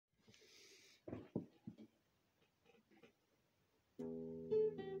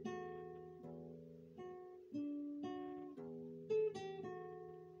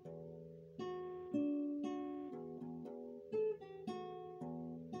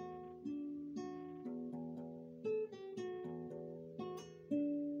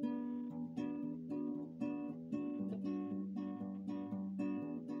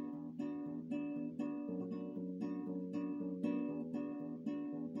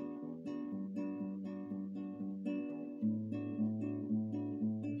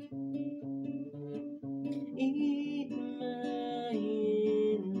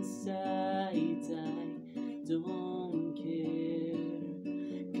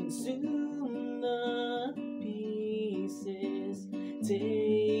consume the pieces,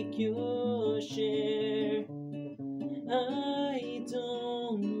 take your share. I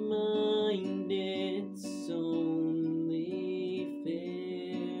don't mind, it's only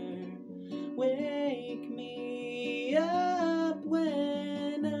fair. Wake me up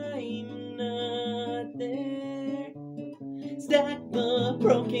when I'm not there. Stack the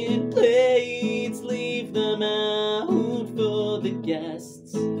broken plates, leave them out for the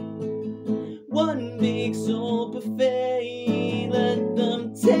guests. One big soul buffet, let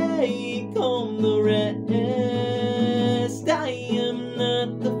them take home the rest. I am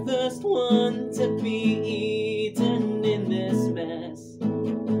not the first one to be eaten in this mess.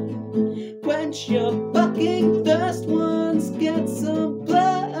 Quench your fucking thirst once, get some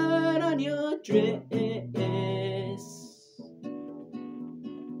blood on your dress.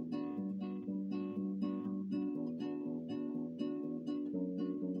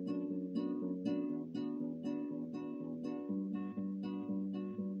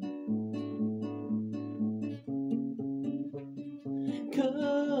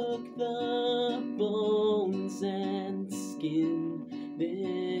 Cook the bones and skin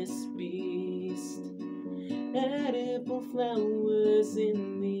this beast. Edible flowers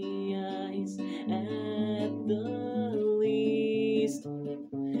in the eyes at the least.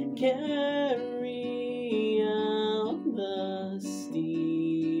 Carry out the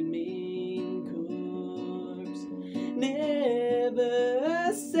steaming corpse.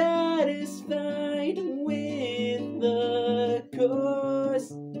 Never satisfied with the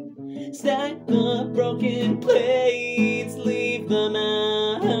course. Stack the broken plates, leave them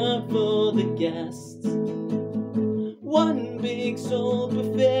out for the guests. One big soul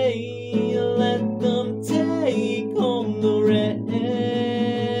buffet, let them take home the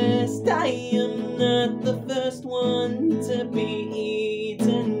rest. I am not the first one to be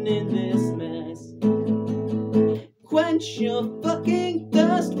eaten in this mess. Quench your fucking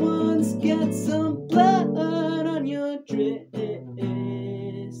thirst.